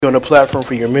On the platform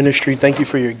for your ministry. Thank you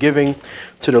for your giving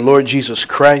to the Lord Jesus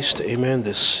Christ. Amen.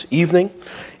 This evening.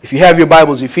 If you have your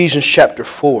Bibles, Ephesians chapter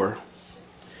 4.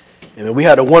 Amen. We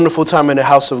had a wonderful time in the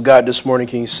house of God this morning.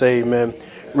 Can you say amen?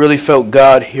 Really felt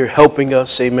God here helping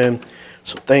us. Amen.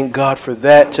 So thank God for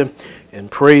that. And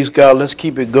praise God. Let's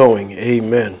keep it going.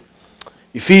 Amen.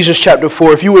 Ephesians chapter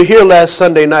 4. If you were here last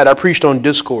Sunday night, I preached on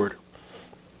Discord.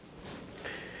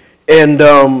 And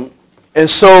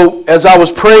so as I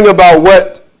was praying about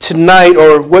what tonight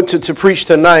or what to preach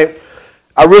tonight,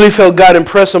 I really felt God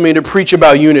impress on me to preach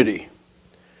about unity.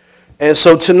 And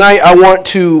so tonight I want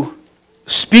to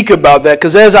speak about that,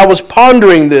 because as I was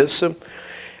pondering this,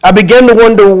 I began to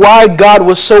wonder why God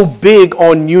was so big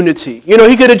on unity. You know,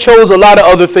 he could have chose a lot of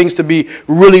other things to be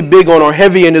really big on or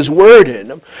heavy in his word in.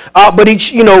 But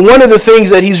one of the things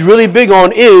that he's really big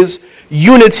on is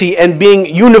unity and being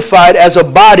unified as a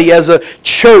body, as a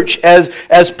church,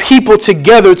 as people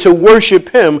together to worship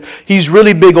him. He's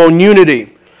really big on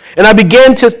unity. And I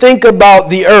began to think about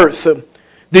the earth,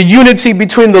 the unity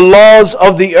between the laws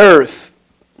of the earth.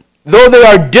 Though they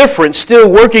are different, still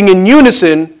working in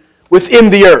unison within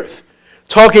the earth.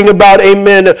 Talking about,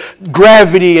 amen,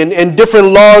 gravity and different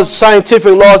laws,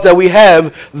 scientific laws that we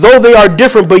have, though they are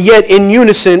different, but yet in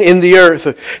unison in the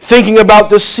earth. Thinking about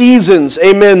the seasons,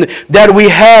 amen, that we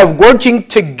have working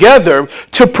together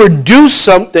to produce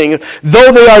something,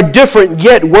 though they are different,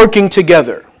 yet working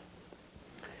together.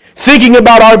 Thinking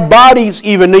about our bodies,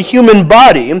 even the human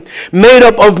body, made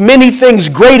up of many things,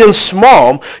 great and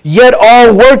small, yet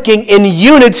all working in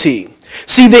unity.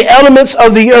 See, the elements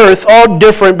of the earth, all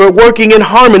different, but working in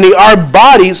harmony. Our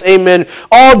bodies, amen,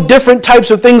 all different types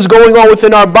of things going on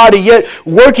within our body, yet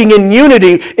working in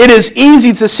unity. It is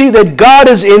easy to see that God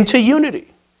is into unity.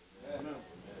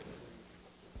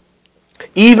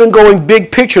 Even going big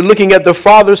picture, looking at the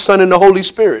Father, Son, and the Holy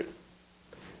Spirit.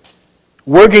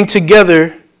 Working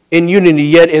together in unity,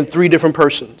 yet in three different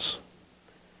persons.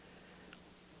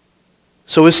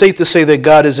 So it's safe to say that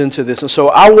God is into this. And so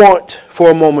I want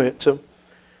for a moment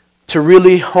to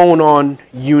really hone on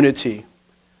unity.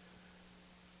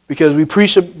 Because we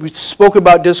spoke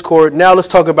about discord. Now let's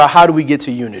talk about how do we get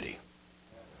to unity.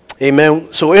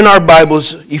 Amen. So in our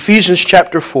Bibles, Ephesians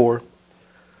chapter 4,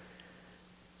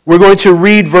 we're going to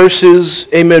read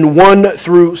verses, amen, 1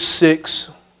 through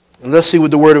 6. And let's see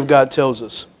what the Word of God tells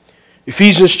us.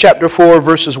 Ephesians chapter 4,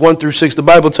 verses 1 through 6. The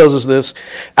Bible tells us this.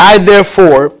 I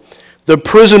therefore, the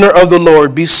prisoner of the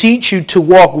Lord, beseech you to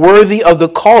walk worthy of the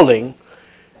calling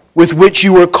with which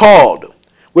you were called,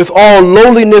 with all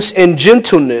lowliness and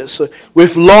gentleness,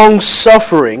 with long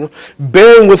suffering,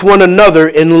 bearing with one another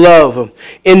in love,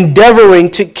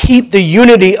 endeavoring to keep the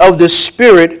unity of the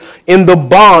Spirit in the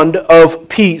bond of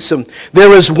peace.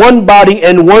 There is one body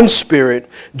and one Spirit,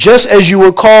 just as you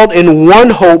were called in one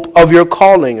hope of your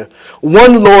calling.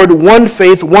 One Lord, one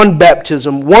faith, one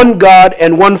baptism, one God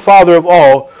and one Father of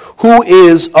all, who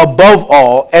is above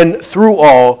all and through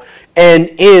all and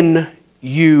in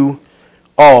you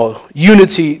all.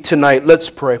 Unity tonight.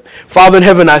 Let's pray. Father in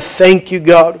heaven, I thank you,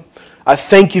 God. I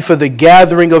thank you for the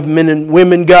gathering of men and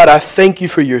women, God. I thank you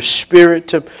for your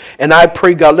Spirit. And I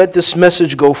pray, God, let this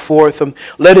message go forth.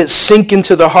 Let it sink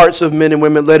into the hearts of men and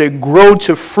women. Let it grow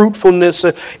to fruitfulness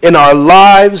in our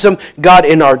lives, God,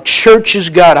 in our churches.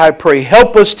 God, I pray,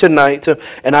 help us tonight.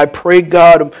 And I pray,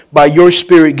 God, by your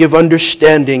Spirit, give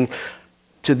understanding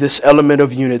to this element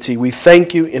of unity. We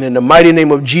thank you, and in the mighty name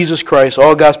of Jesus Christ,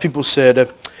 all God's people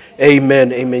said,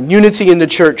 amen, amen. Unity in the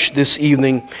church this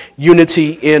evening.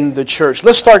 Unity in the church.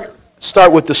 Let's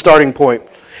start with the starting point.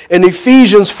 In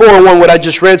Ephesians 4:1, what I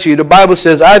just read to you, the Bible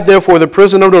says, I therefore, the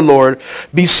prisoner of the Lord,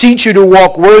 beseech you to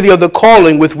walk worthy of the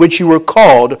calling with which you were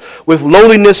called, with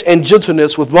lowliness and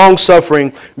gentleness, with long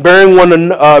suffering, bearing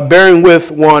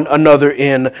with one another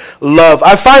in love.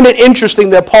 I find it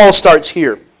interesting that Paul starts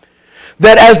here.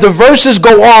 That as the verses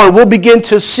go on, we'll begin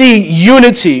to see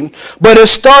unity, but it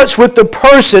starts with the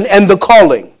person and the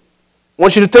calling. I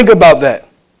want you to think about that.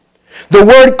 The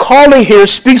word calling here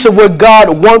speaks of what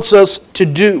God wants us to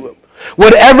do.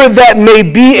 Whatever that may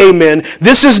be, amen,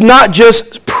 this is not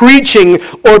just preaching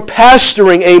or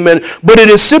pastoring, amen, but it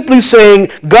is simply saying,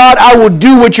 God, I will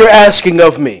do what you're asking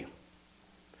of me.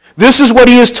 This is what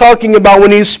he is talking about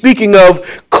when he's speaking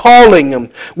of calling him.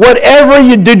 Whatever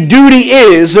the duty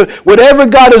is, whatever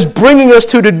God is bringing us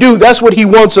to do, that's what he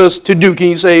wants us to do. Can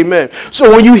you say amen? So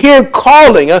when you hear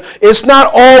calling, it's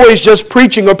not always just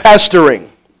preaching or pastoring.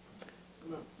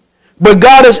 But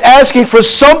God is asking for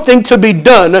something to be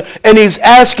done, and he's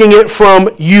asking it from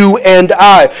you and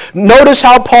I. Notice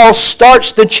how Paul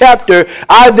starts the chapter.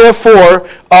 I therefore,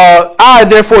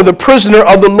 the prisoner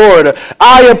of the Lord.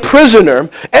 I, a prisoner.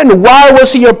 And why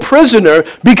was he a prisoner?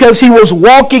 Because he was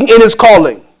walking in his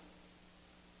calling.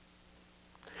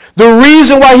 The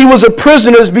reason why he was a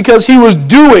prisoner is because he was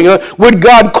doing what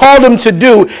God called him to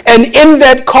do. And in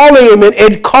that calling,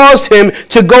 it caused him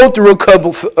to go through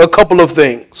a couple of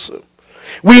things.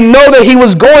 We know that he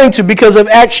was going to because of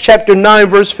Acts chapter 9,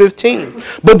 verse 15.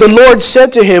 But the Lord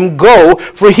said to him, go,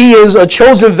 for he is a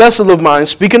chosen vessel of mine,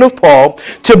 speaking of Paul,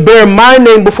 to bear my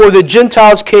name before the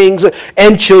Gentiles, kings,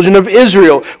 and children of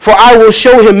Israel. For I will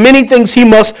show him many things he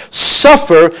must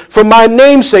suffer for my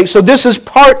name's sake. So this is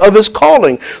part of his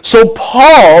calling. So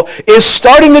Paul is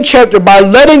starting the chapter by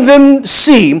letting them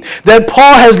see that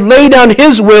Paul has laid down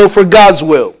his will for God's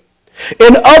will.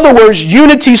 In other words,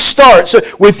 unity starts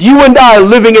with you and I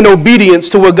living in obedience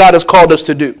to what God has called us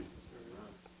to do.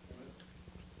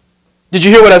 Did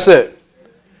you hear what I said?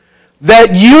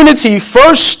 That unity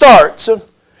first starts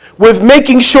with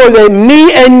making sure that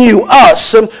me and you,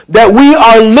 us, that we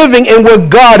are living in what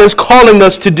God is calling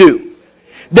us to do.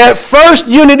 That first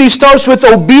unity starts with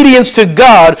obedience to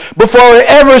God before it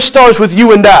ever starts with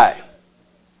you and I.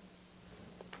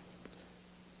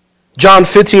 John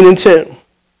 15 and 10.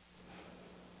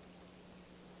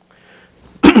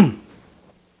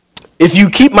 If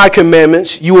you keep my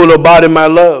commandments, you will abide in my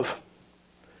love.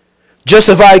 Just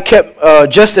as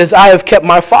I have kept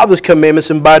my Father's commandments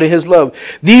and abide in his love.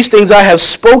 These things I have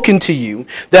spoken to you,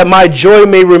 that my joy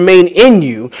may remain in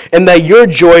you, and that your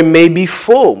joy may be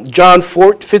full. John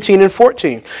 15 and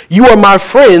 14. You are my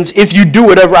friends if you do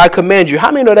whatever I command you. How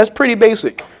many know that's pretty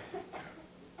basic?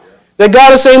 That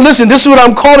God is saying, listen, this is what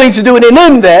I'm calling you to do. And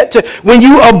in that, when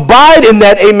you abide in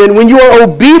that, amen, when you are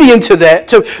obedient to that,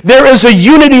 there is a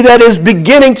unity that is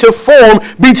beginning to form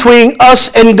between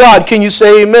us and God. Can you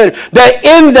say amen? That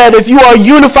in that, if you are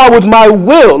unified with my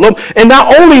will, and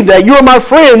not only that, you are my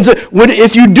friends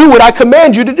if you do what I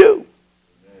command you to do.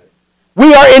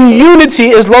 We are in unity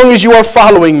as long as you are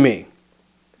following me.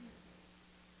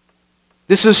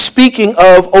 This is speaking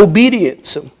of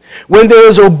obedience. When there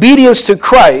is obedience to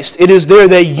Christ, it is there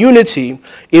that unity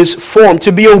is formed.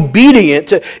 To be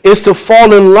obedient is to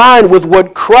fall in line with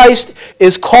what Christ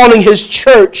is calling his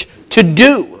church to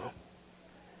do,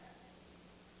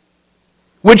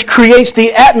 which creates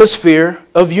the atmosphere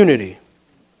of unity.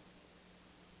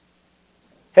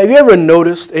 Have you ever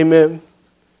noticed, amen,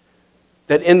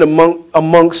 that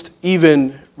amongst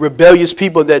even rebellious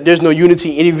people that there's no unity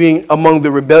even among the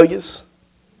rebellious?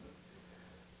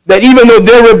 That even though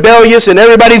they're rebellious and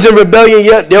everybody's in rebellion,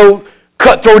 yet they'll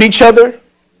cutthroat each other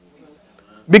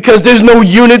because there's no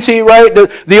unity, right?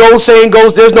 The old saying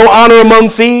goes, there's no honor among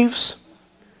thieves,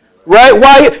 right?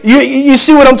 Why? You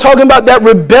see what I'm talking about? That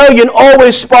rebellion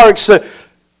always sparks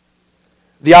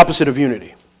the opposite of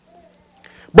unity.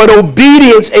 But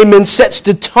obedience, amen, sets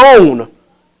the tone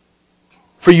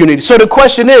for unity. So the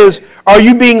question is, are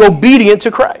you being obedient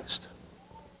to Christ?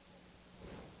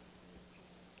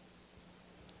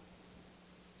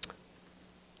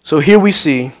 So here we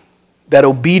see that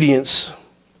obedience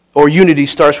or unity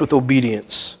starts with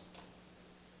obedience.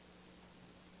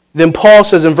 Then Paul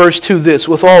says in verse 2 this,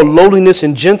 with all lowliness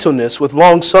and gentleness, with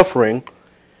long suffering,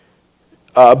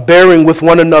 bearing with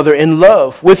one another in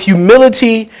love. With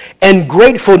humility and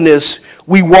gratefulness,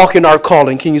 we walk in our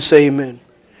calling. Can you say amen?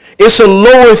 It's a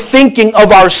lower thinking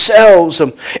of ourselves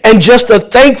and just a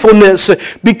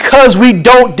thankfulness because we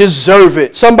don't deserve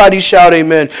it. Somebody shout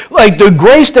amen. Like the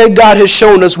grace that God has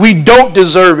shown us, we don't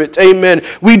deserve it. Amen.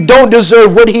 We don't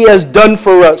deserve what he has done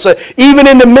for us. Even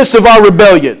in the midst of our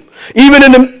rebellion. Even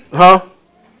in the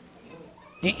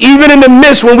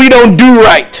midst when we don't do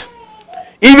right.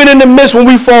 Even in the midst when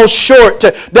we fall short,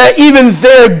 that even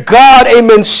there, God,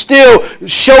 amen, still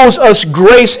shows us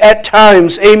grace at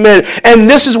times, amen. And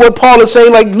this is what Paul is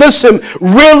saying, like, listen,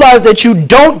 realize that you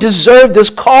don't deserve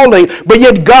this calling, but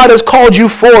yet God has called you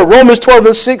for it. Romans 12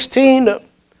 and 16.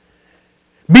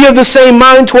 Be of the same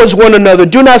mind towards one another.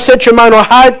 Do not set your mind on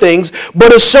high things,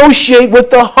 but associate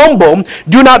with the humble.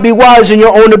 Do not be wise in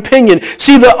your own opinion.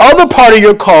 See, the other part of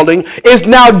your calling is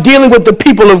now dealing with the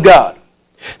people of God.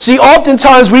 See,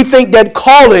 oftentimes we think that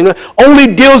calling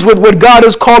only deals with what God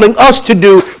is calling us to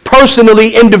do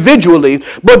personally, individually.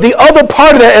 But the other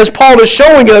part of that, as Paul is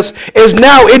showing us, is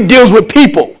now it deals with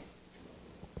people.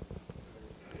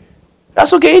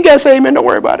 That's okay. You guys say amen. Don't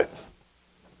worry about it.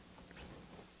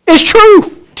 It's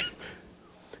true.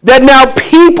 That now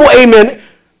people, amen,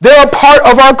 they're a part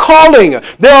of our calling.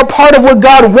 They're a part of what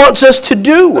God wants us to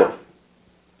do.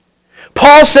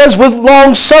 Paul says with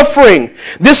long suffering.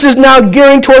 This is now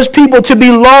gearing towards people to be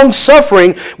long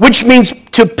suffering, which means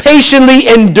to patiently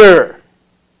endure.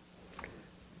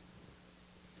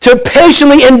 To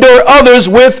patiently endure others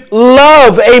with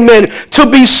love. Amen. To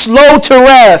be slow to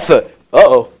wrath.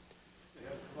 Uh-oh.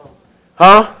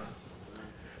 Huh?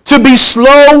 To be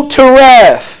slow to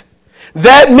wrath.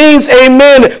 That means,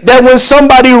 amen, that when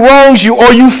somebody wrongs you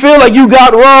or you feel like you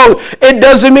got wrong, it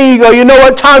doesn't mean you go, you know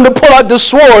what, time to pull out the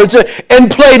swords and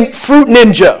play Fruit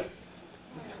Ninja.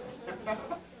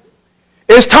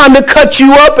 It's time to cut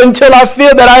you up until I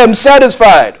feel that I am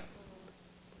satisfied.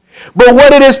 But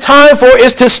what it is time for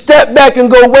is to step back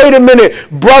and go, wait a minute,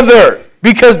 brother,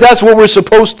 because that's what we're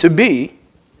supposed to be.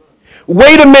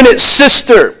 Wait a minute,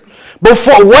 sister.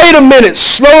 Wait a minute,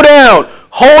 slow down,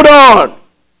 hold on.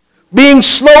 Being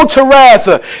slow to wrath.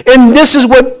 And this is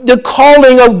what the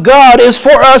calling of God is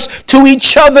for us to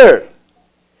each other.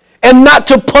 And not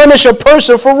to punish a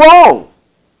person for wrong.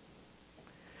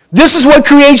 This is what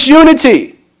creates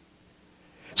unity.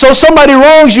 So somebody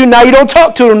wrongs you, now you don't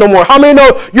talk to them no more. How many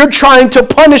know you're trying to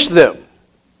punish them?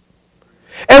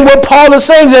 And what Paul is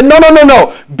saying is that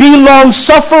no. Be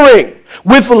long-suffering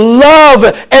with love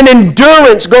and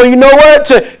endurance. Going, you know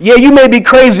what? Yeah, you may be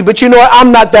crazy, but you know what?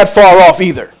 I'm not that far off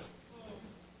either.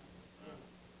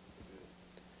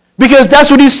 Because that's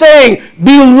what he's saying.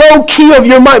 Be low key of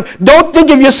your mind. Don't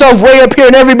think of yourself way up here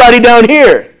and everybody down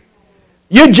here.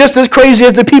 You're just as crazy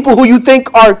as the people who you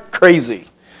think are crazy.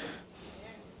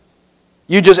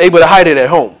 You're just able to hide it at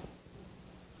home.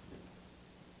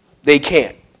 They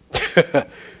can't.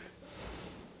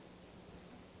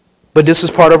 But this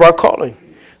is part of our calling.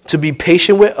 To be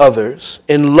patient with others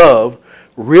in love,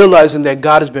 realizing that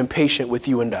God has been patient with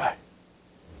you and I.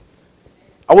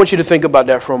 I want you to think about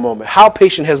that for a moment. How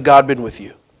patient has God been with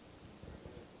you?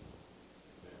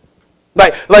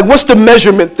 Like what's the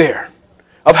measurement there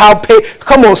of how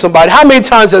come on, somebody. How many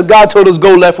times has God told us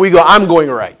go left, we go, I'm going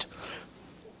right?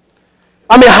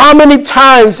 I mean, how many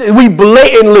times we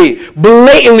blatantly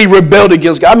rebelled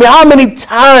against God? I mean, how many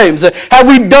times have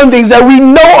we done things that we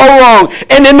know are wrong,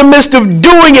 and in the midst of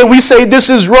doing it, we say this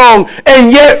is wrong,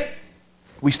 and yet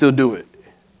we still do it?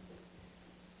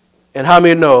 And how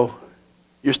many know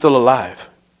you're still alive?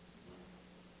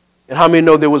 And how many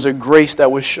know there was a grace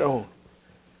that was shown?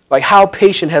 Like, how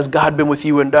patient has God been with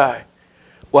you and I?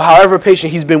 Well, however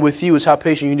patient he's been with you is how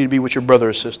patient you need to be with your brother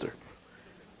or sister.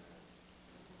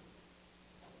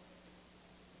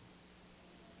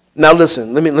 Now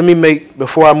listen, let me make,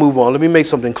 before I move on, let me make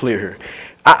something clear here.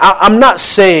 I'm not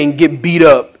saying get beat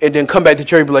up and then come back to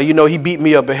church and be like, you know, he beat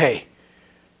me up, but hey.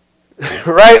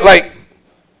 Right? Like,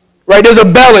 right, there's a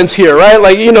balance here, right?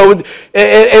 Like, you know,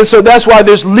 and so that's why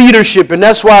there's leadership, and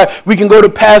that's why we can go to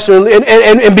pastor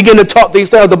and begin to talk things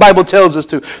down. The Bible tells us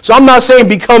to. So I'm not saying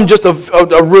become just a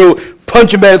real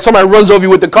punching bag. Somebody runs over you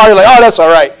with the car, you're like, oh, that's all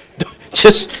right.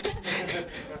 Just,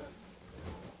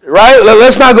 right?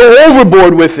 Let's not go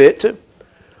overboard with it.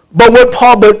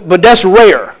 But that's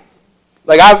rare.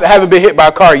 Like, I haven't been hit by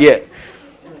a car yet.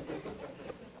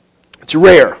 It's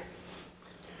rare.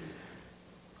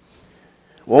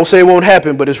 Won't say it won't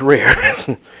happen, but it's rare.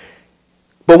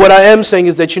 But what I am saying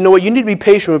is that, you know what, you need to be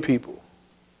patient with people.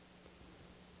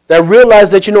 That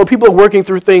realize that, you know, people are working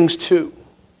through things too.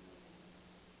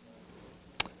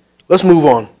 Let's move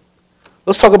on.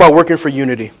 Let's talk about working for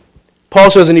unity. Paul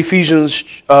says in Ephesians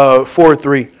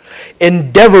 4:3,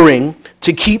 endeavoring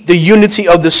to keep the unity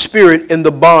of the Spirit in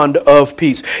the bond of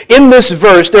peace. In this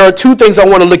verse, there are two things I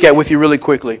want to look at with you really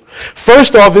quickly.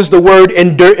 First off is the word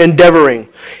endeavoring.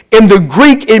 In the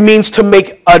Greek, it means to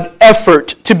make an effort,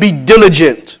 to be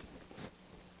diligent.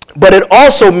 But it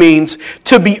also means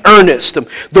to be earnest.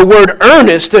 The word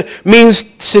earnest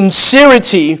means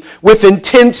sincerity with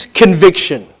intense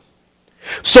conviction.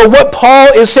 So what Paul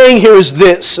is saying here is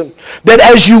this, that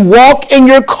as you walk in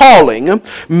your calling,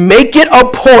 make it a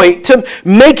point,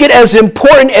 make it as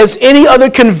important as any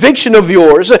other conviction of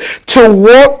yours to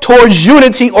walk towards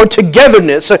unity or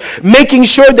togetherness, making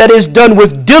sure that it's done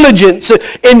with diligence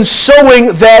in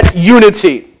sowing that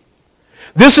unity.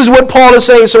 This is what Paul is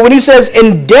saying. So when he says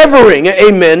endeavoring,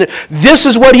 amen, this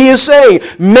is what he is saying.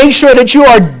 Make sure that you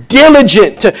are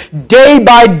diligent day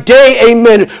by day,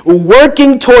 amen,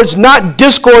 working towards not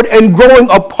discord and growing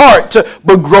apart,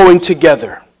 but growing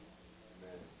together.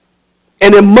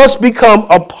 And it must become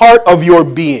a part of your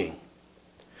being.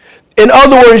 In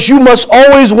other words, you must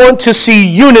always want to see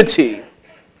unity.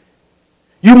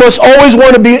 You must always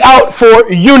want to be out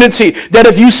for unity. That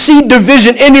if you see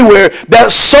division anywhere, that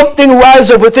something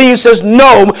rises up within you and says,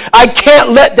 no, I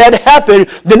can't let that happen.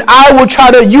 Then I will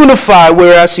try to unify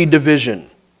where I see division.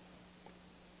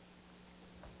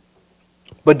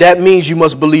 But that means you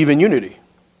must believe in unity.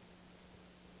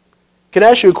 Can I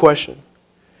ask you a question?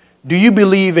 Do you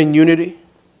believe in unity?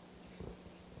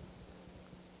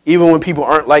 Even when people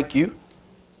aren't like you?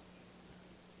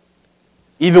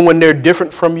 Even when they're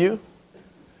different from you?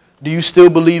 Do you still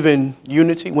believe in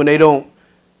unity when they don't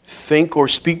think or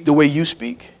speak the way you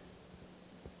speak?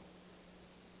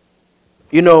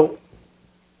 You know,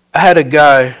 I had a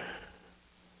guy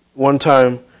one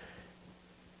time,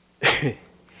 and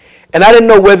I didn't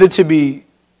know whether to be,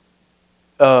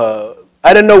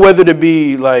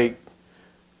 like,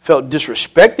 felt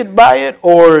disrespected by it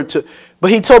or to, but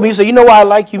he told me, he said, you know why I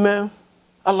like you, man?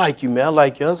 I like you, man. I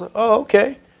like you. I was like, oh,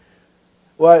 okay.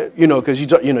 Why, you know, because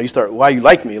you start, why you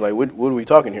like me? Like, what are we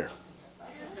talking here?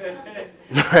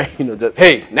 Right? You know,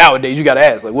 hey, nowadays you got to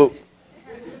ask, like, what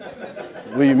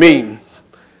do you mean?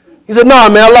 He said, nah,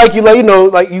 man, I like you, like, you know,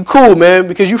 like, you cool, man,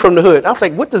 because you from the hood. I was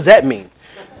like, what does that mean?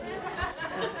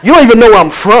 You don't even know where I'm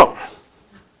from.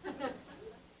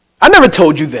 I never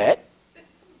told you that.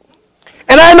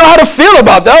 And I didn't know how to feel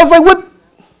about that. I was like, what?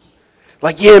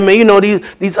 Like, yeah, man, you know,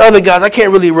 these other guys I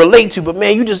can't really relate to, but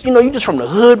man, you just from the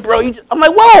hood, bro. I'm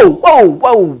like,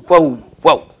 whoa.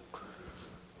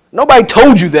 Nobody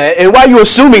told you that, and why are you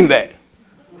assuming that?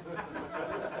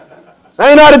 I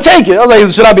didn't know how to take it. I was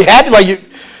like, should I be happy? Like, you?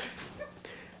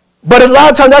 But a lot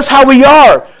of times that's how we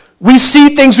are. We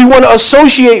see things we want to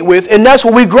associate with, and that's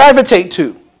what we gravitate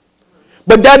to.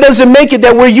 But that doesn't make it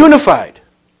that we're unified.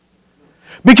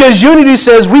 Because unity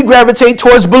says we gravitate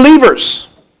towards believers.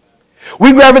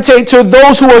 We gravitate to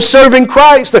those who are serving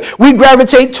Christ. We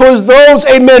gravitate towards those,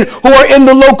 amen, who are in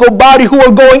the local body, who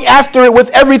are going after it with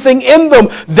everything in them.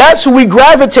 That's who we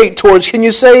gravitate towards. Can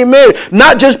you say amen?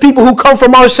 Not just people who come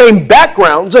from our same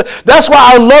backgrounds. That's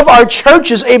why I love our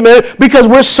churches, amen, because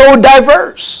we're so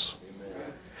diverse.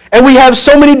 And we have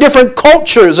so many different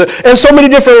cultures and so many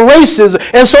different races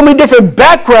and so many different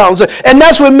backgrounds. And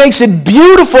that's what makes it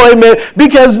beautiful, amen,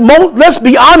 because let's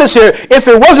be honest here, if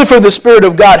it wasn't for the Spirit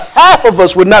of God, half of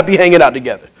us would not be hanging out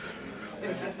together.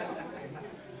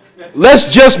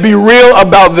 Let's just be real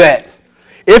about that.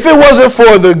 If it wasn't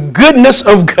for the goodness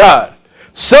of God,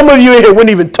 some of you here wouldn't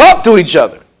even talk to each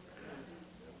other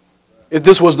if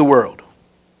this was the world.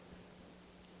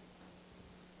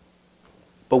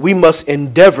 But we must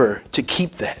endeavor to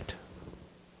keep that.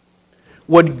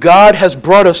 What God has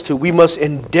brought us to, we must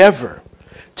endeavor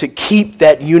to keep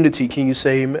that unity. Can you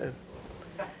say amen?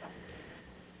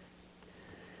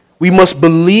 We must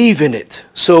believe in it.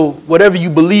 So whatever you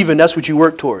believe in, that's what you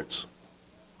work towards.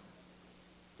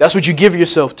 That's what you give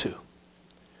yourself to.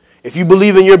 If you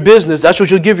believe in your business, that's what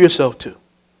you'll give yourself to.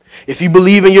 If you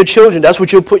believe in your children, that's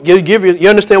what you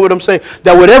understand what I'm saying?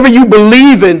 That whatever you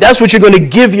believe in, that's what you're going to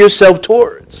give yourself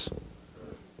towards.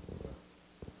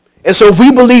 And so if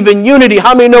we believe in unity,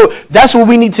 how many know that's what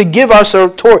we need to give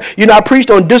ourselves toward? You know, I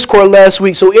preached on Discord last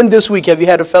week. So in this week, have you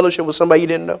had a fellowship with somebody you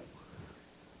didn't know?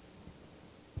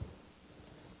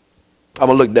 I'm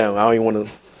going to look down. I don't even want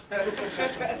to.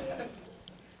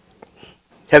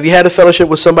 Have you had a fellowship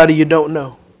with somebody you don't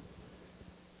know?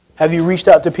 Have you reached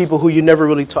out to people who you never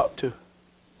really talked to?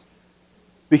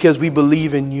 Because we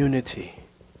believe in unity.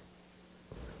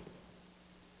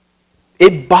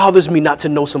 It bothers me not to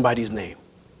know somebody's name.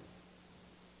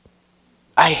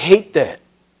 I hate that.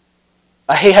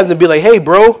 I hate having to be like, hey,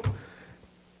 bro.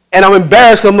 And I'm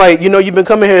embarrassed. I'm like, you know, you've been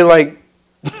coming here like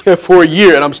for a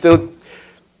year and I'm still,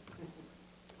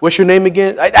 what's your name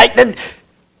again?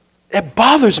 That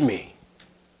bothers me.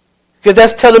 Because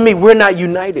that's telling me we're not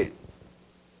united.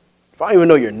 If I don't even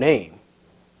know your name.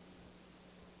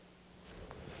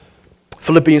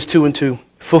 Philippians 2:2.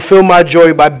 Fulfill my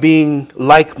joy by being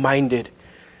like-minded.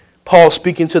 Paul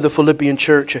speaking to the Philippian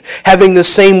church. Having the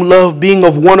same love, being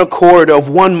of one accord, of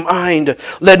one mind.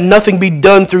 Let nothing be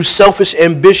done through selfish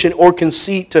ambition or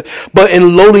conceit, but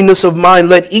in lowliness of mind,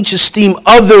 let each esteem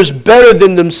others better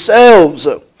than themselves.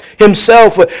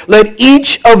 Himself. Let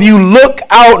each of you look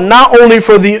out not only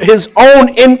for his own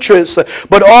interests,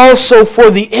 but also for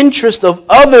the interest of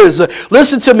others.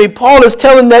 Listen to me. Paul is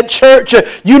telling that church,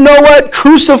 you know what?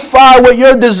 Crucify what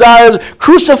your desires,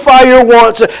 crucify your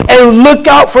wants, and look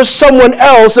out for someone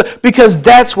else, because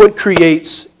that's what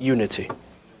creates unity.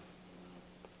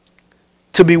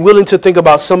 To be willing to think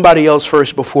about somebody else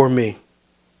first before me.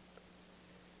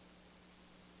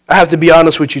 I have to be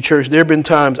honest with you, church. There have been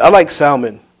times, I like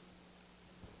salmon.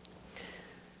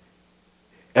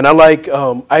 And I like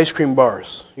ice cream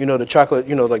bars, you know, the chocolate,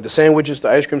 you know, like the sandwiches, the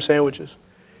ice cream sandwiches.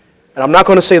 And I'm not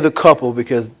going to say the couple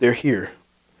because they're here.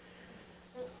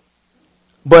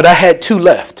 But I had 2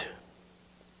 left.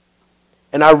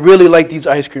 And I really like these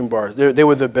ice cream bars. They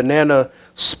were the banana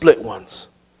split ones.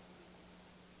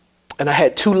 and I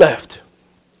had 2 left.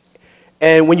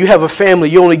 And when you have a family,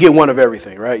 you only get one of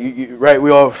everything, right? Right? We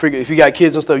all figure if you got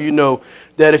kids and stuff, you know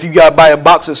that if you got to buy a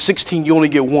box of 16, you only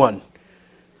get one.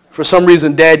 For some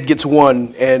reason, Dad gets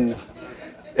one, and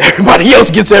everybody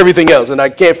else gets everything else, and I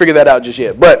can't figure that out just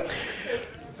yet. But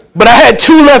I had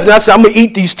 2 left, and I said I'm gonna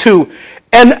eat these 2,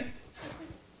 and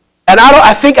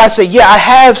I think I said, yeah, I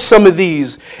have some of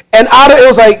these, and it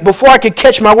was like before I could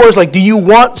catch my words, like, do you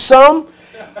want some?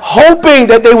 Hoping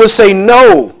that they would say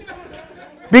no,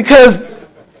 because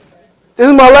this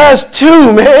is my last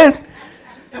 2, man.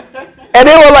 And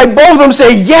they were like, both of them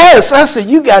say yes. I said,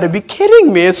 you got to be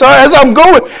kidding me. And so as I'm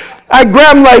going, I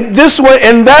grab like this one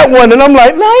and that one, and I'm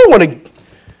like, no, I don't want to.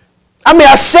 I mean,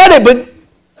 I said it, but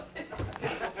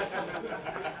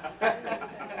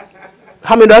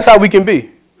I mean, that's how we can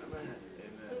be.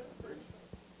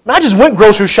 I just went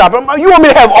grocery shopping. You want me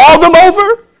to have all of them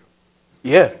over?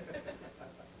 Yeah.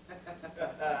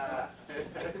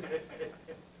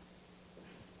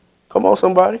 Come on,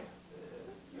 somebody.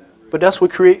 But that's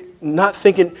what not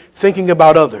thinking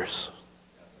about others.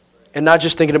 And not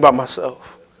just thinking about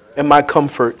myself and my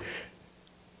comfort.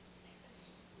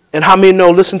 And how many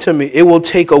know, listen to me, it will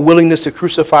take a willingness to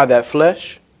crucify that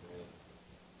flesh.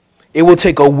 It will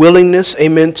take a willingness,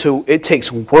 amen, it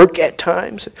takes work at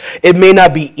times. It may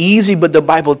not be easy, but the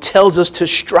Bible tells us to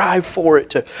strive for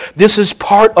it. This is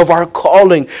part of our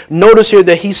calling. Notice here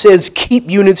that he says, keep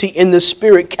unity in the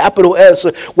Spirit, capital S.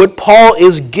 What Paul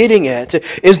is getting at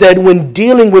is that when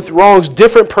dealing with wrongs,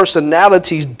 different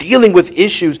personalities, dealing with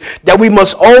issues, that we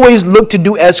must always look to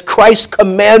do as Christ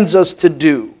commands us to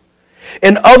do.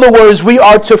 In other words, we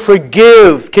are to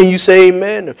forgive. Can you say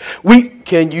amen?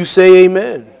 Can you say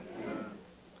amen?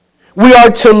 We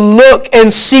are to look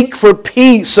and seek for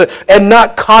peace and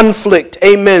not conflict.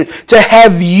 Amen. To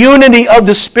have unity of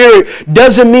the Spirit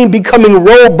doesn't mean becoming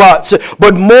robots,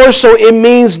 but more so it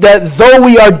means that though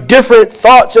we are different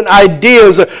thoughts and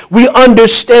ideas, we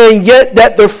understand yet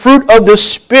that the fruit of the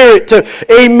Spirit,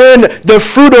 amen, the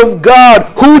fruit of God,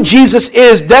 who Jesus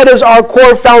is, that is our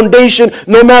core foundation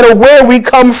no matter where we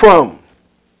come from.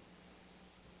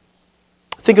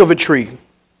 Think of a tree.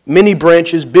 Many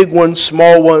branches, big ones,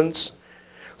 small ones.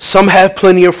 Some have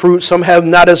plenty of fruit, some have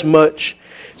not as much.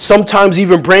 Sometimes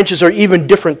even branches are even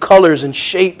different colors and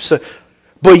shapes,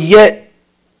 but yet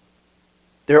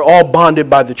they're all bonded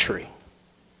by the tree.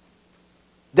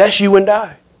 That's you and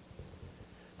I.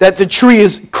 That the tree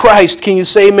is Christ, can you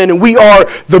say amen? And we are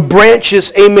the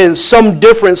branches, amen. Some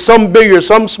different, some bigger,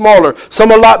 some smaller, some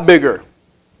a lot bigger.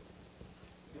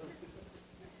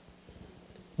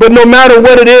 But no matter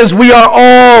what it is, we are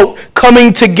all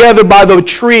coming together by the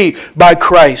tree, by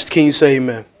Christ. Can you say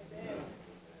amen?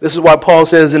 This is why Paul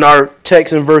says in our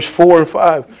text in verse 4 and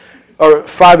 5, or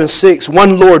 5 and 6,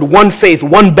 one Lord, one faith,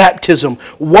 one baptism,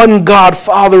 one God,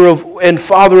 Father of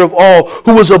all,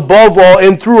 who is above all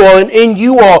and through all and in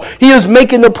you all. He is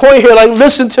making the point here, like,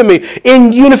 listen to me.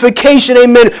 In unification,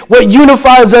 amen, what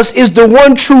unifies us is the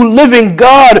one true living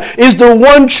God, is the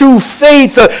one true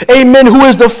faith, amen, who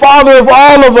is the Father of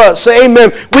all of us,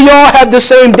 amen. We all have the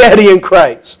same daddy in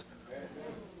Christ.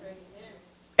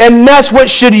 And that's what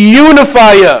should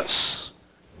unify us.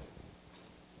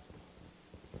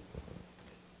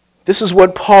 This is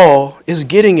what Paul is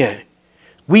getting at.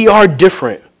 We are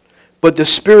different, but the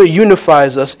Spirit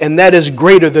unifies us, and that is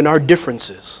greater than our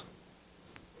differences.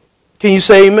 Can you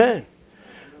say amen?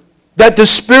 That the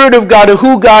Spirit of God and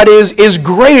who God is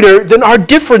greater than our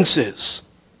differences.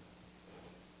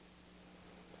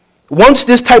 Once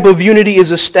this type of unity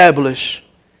is established,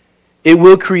 it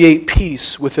will create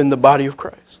peace within the body of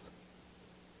Christ.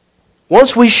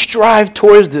 Once we strive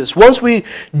towards this, once we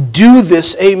do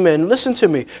this, amen, listen to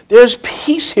me, there's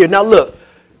peace here. Now look,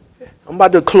 I'm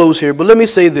about to close here, but let me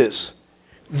say this.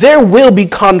 There will be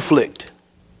conflict.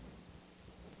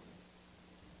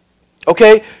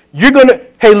 Okay?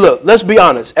 Hey look, let's be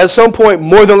honest. At some point,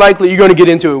 more than likely, you're going to get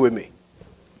into it with me.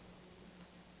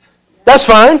 That's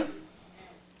fine.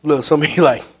 Look, some of you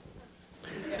like,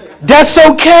 that's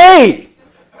okay.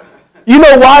 You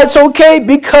know why it's okay?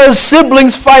 Because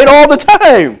siblings fight all the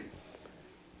time.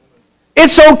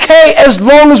 It's okay as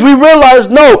long as we realize,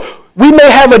 no, we may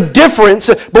have a difference,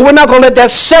 but we're not going to let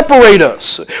that separate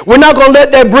us. We're not going to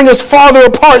let that bring us farther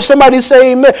apart. Somebody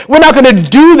say amen. We're not going to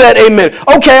do that, amen.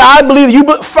 Okay, I believe you,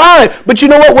 but fine. But you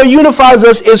know what? What unifies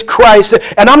us is Christ.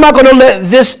 And I'm not going to let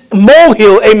this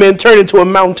molehill, amen, turn into a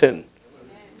mountain.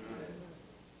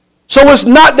 So it's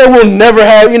not that we'll never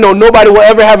have, nobody will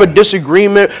ever have a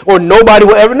disagreement or nobody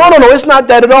will ever. No, it's not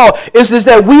that at all. It's just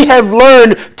that we have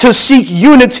learned to seek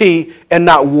unity and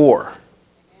not war.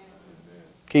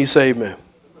 Can you say amen?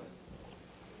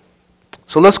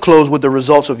 So let's close with the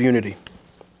results of unity.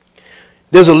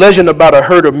 There's a legend about a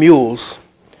herd of mules.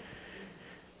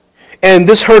 And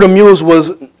this herd of mules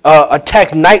was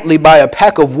attacked nightly by a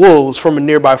pack of wolves from a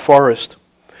nearby forest.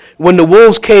 When the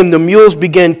wolves came, the mules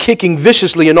began kicking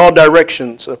viciously in all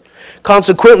directions.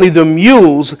 Consequently, the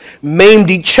mules maimed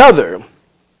each other,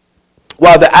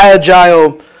 while the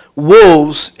agile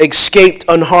wolves escaped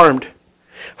unharmed.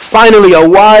 Finally, a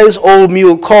wise old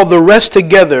mule called the rest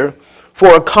together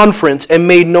for a conference and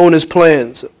made known his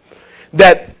plans.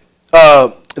 That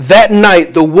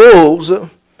night, the wolves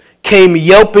came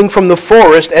yelping from the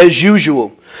forest as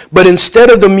usual. But instead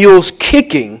of the mules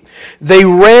kicking, they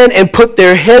ran and put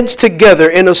their heads together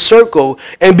in a circle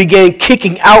and began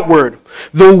kicking outward.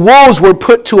 The wolves were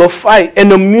put to a fight,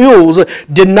 and the mules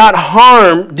did no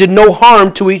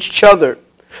harm to each other.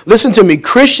 Listen to me.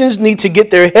 Christians need to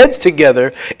get their heads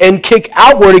together and kick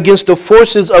outward against the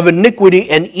forces of iniquity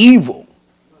and evil.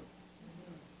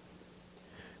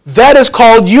 That is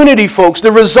called unity, folks.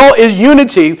 The result is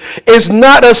unity. Is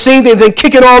not us seeing things and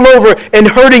kicking all over and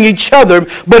hurting each other,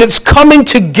 but it's coming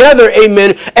together,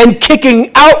 amen, and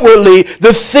kicking outwardly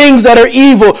the things that are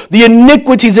evil, the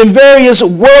iniquities and various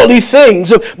worldly things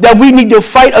that we need to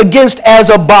fight against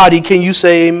as a body. Can you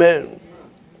say amen?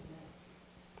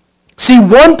 See,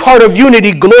 one part of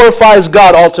unity glorifies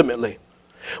God ultimately.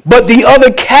 But the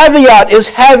other caveat is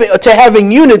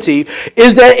having unity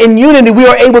is that in unity we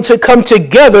are able to come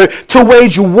together to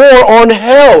wage war on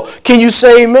hell. Can you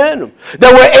say amen?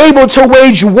 That we're able to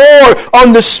wage war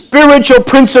on the spiritual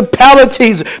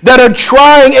principalities that are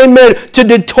trying, amen, to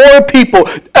detour people,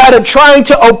 that are trying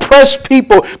to oppress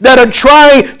people, that are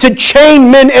trying to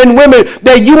chain men and women,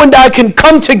 that you and I can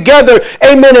come together,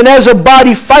 amen, and as a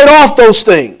body fight off those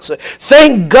things.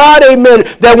 Thank God, amen,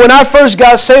 that when I first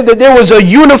got saved that there was a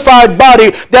unified body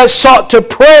that sought to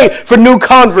pray for new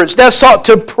converts, that sought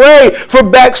to pray for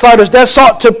backsliders, that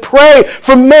sought to pray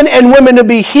for men and women to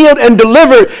be healed and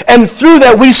delivered. And through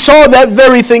that, we saw that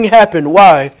very thing happen.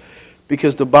 Why?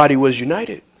 Because the body was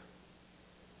united.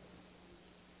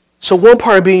 So one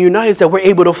part of being united is that we're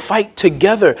able to fight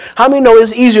together. How many know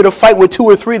it's easier to fight with 2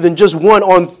 or 3 than just 1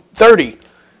 on 30?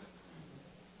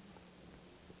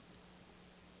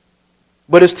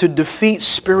 But it's to defeat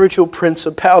spiritual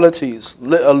principalities.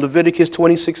 Leviticus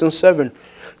 26:7.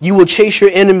 You will chase your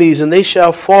enemies, and they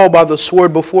shall fall by the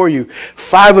sword before you.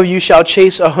 5 of you shall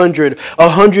chase 100.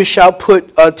 100 shall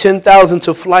put 10,000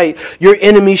 to flight. Your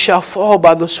enemies shall fall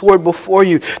by the sword before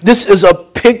you. This is a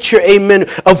picture, amen,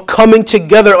 of coming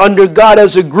together under God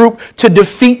as a group to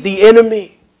defeat the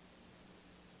enemy.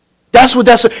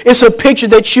 It's a picture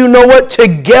that you know what,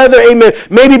 together, amen.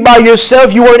 Maybe by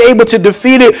yourself you weren't able to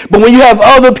defeat it, but when you have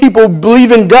other people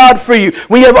believing God for you,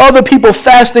 when you have other people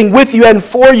fasting with you and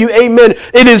for you, amen,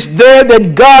 it is there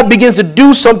that God begins to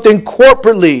do something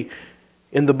corporately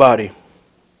in the body.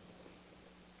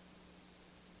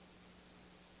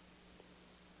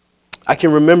 I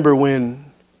can remember when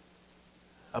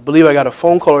I believe I got a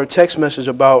phone call or a text message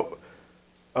about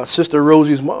Sister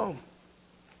Rosie's mom.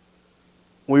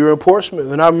 We were in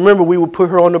Portsmouth, and I remember we would put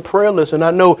her on the prayer list, and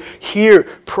I know here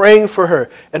praying for her.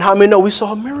 And how many know we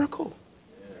saw a miracle?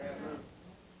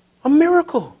 A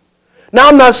miracle. Now,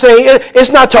 I'm not saying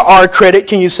it's not to our credit,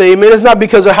 can you say amen? It's not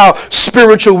because of how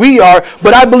spiritual we are,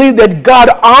 but I believe that God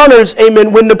honors,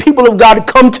 amen, when the people of God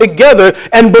come together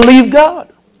and believe God.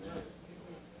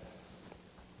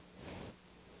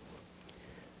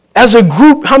 As a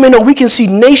group, how many know we can see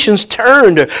nations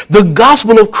turned, the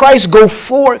gospel of Christ go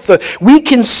forth. We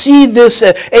can see this,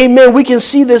 amen, we can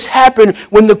see this happen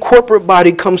when the corporate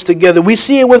body comes together. We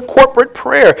see it with corporate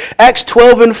prayer. Acts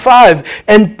 12:5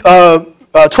 and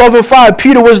 12:5,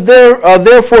 Peter was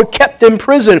therefore kept in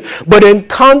prison, but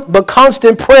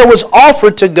constant prayer was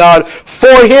offered to God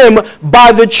for him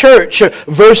by the church.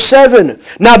 Verse 7,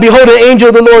 now behold, an angel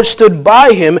of the Lord stood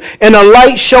by him, and a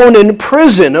light shone in the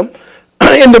prison,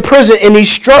 and he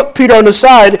struck Peter on the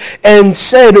side and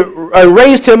said,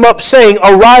 raised him up, saying,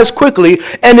 arise quickly,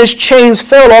 and his chains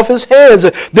fell off his hands.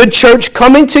 The church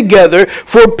coming together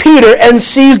for Peter and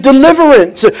sees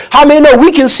deliverance. How many know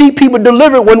we can see people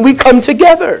delivered when we come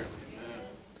together?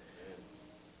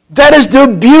 That is the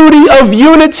beauty of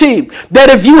unity. That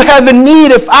if you have a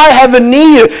need, if I have a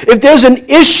need, if there's an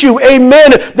issue,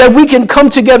 amen, that we can come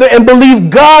together and believe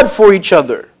God for each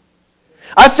other.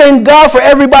 I thank God for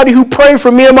everybody who prayed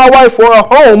for me and my wife for a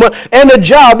home and a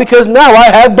job, because now I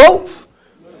have both.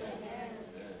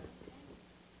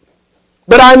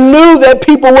 But I knew that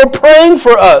people were praying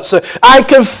for us. I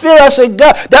could feel, I said,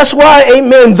 God, that's why,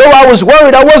 amen, though I was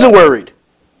worried, I wasn't worried.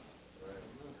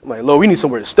 I'm like, Lord, we need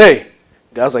somewhere to stay.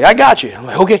 God's like, I got you. I'm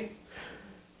like, okay.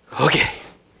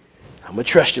 I'm going to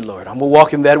trust you, Lord. I'm going to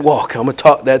walk in that walk. I'm going to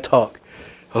talk that talk.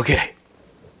 Okay.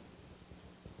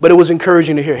 But it was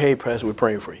encouraging to hear, hey, Pastor, we're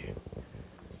praying for you.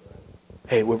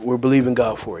 Hey, we're believing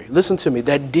God for you. Listen to me.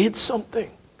 That did something.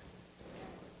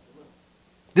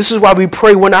 This is why we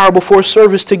pray 1 hour before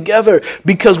service together,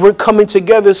 because we're coming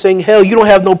together saying, hell, you don't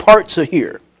have no parts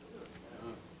here.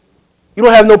 You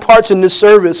don't have no parts in this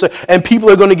service, and people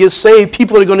are going to get saved.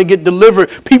 People are going to get delivered.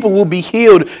 People will be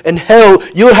healed, and hell,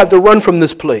 you'll have to run from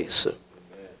this place.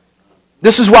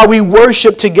 This is why we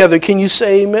worship together. Can you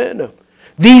say amen?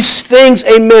 These things,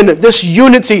 amen, this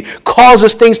unity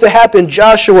causes things to happen.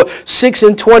 Joshua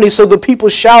 6:20, so the people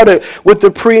shouted when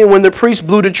the priest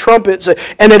blew the trumpets.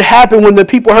 And it happened when the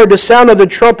people heard the sound of the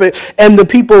trumpet and the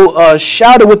people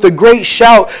shouted with a great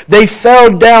shout. They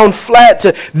fell down flat.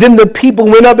 Then the people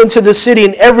went up into the city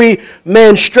and every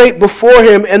man straight before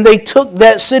him. And they took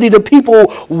that city. The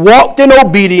people walked in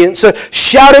obedience,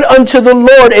 shouted unto the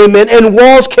Lord, amen. And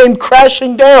walls came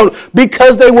crashing down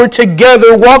because they were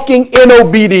together walking in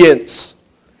obedience.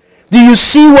 Do you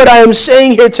see what I am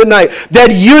saying here tonight?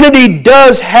 That unity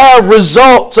does have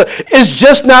results. It's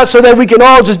just not so that we can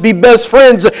all just be best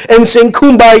friends and sing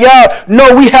kumbaya.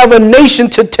 No, we have a nation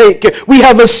to take. We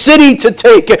have a city to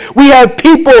take. We have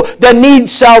people that need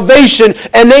salvation,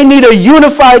 and they need a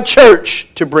unified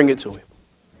church to bring it to him.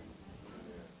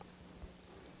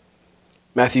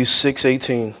 Matthew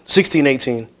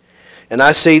 16:18. And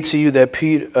I say to you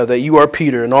that you are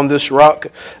Peter, and on this rock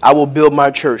I will build my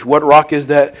church. What rock is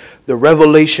that? The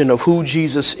revelation of who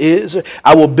Jesus is.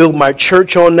 I will build my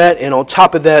church on that, and on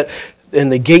top of that,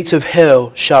 and the gates of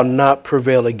hell shall not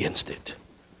prevail against it.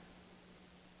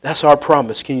 That's our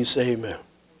promise. Can you say amen?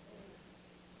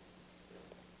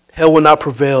 Hell will not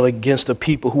prevail against the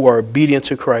people who are obedient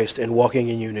to Christ and walking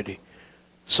in unity.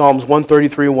 Psalms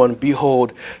 133:1.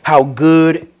 Behold, how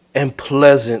good and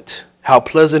pleasant, how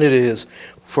pleasant it is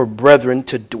for brethren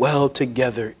to dwell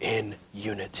together in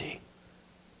unity.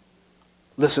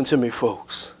 Listen to me,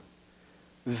 folks.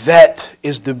 That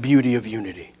is the beauty of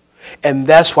unity. And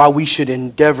that's why we should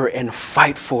endeavor and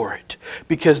fight for it.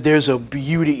 Because there's a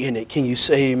beauty in it. Can you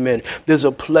say amen? There's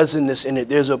a pleasantness in it.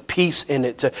 There's a peace in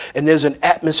it. And there's an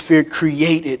atmosphere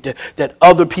created that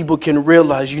other people can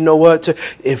realize, you know what?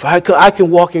 If I can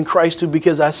walk in Christ too,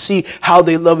 because I see how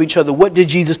they love each other. What did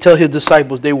Jesus tell his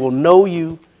disciples? They will know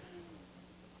you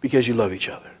because you love each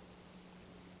other.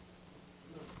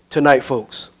 Tonight,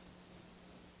 folks,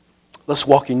 let's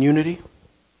walk in unity.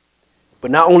 But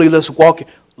not only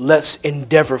let's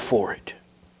endeavor for it.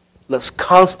 Let's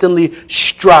constantly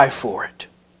strive for it.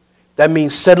 That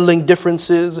means settling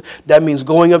differences. That means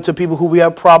going up to people who we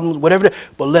have problems, whatever.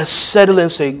 But let's settle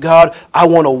and say, God, I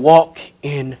want to walk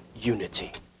in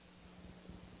unity.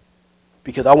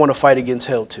 Because I want to fight against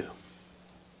hell too.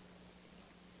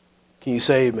 Can you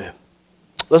say amen?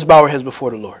 Let's bow our heads before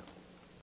the Lord.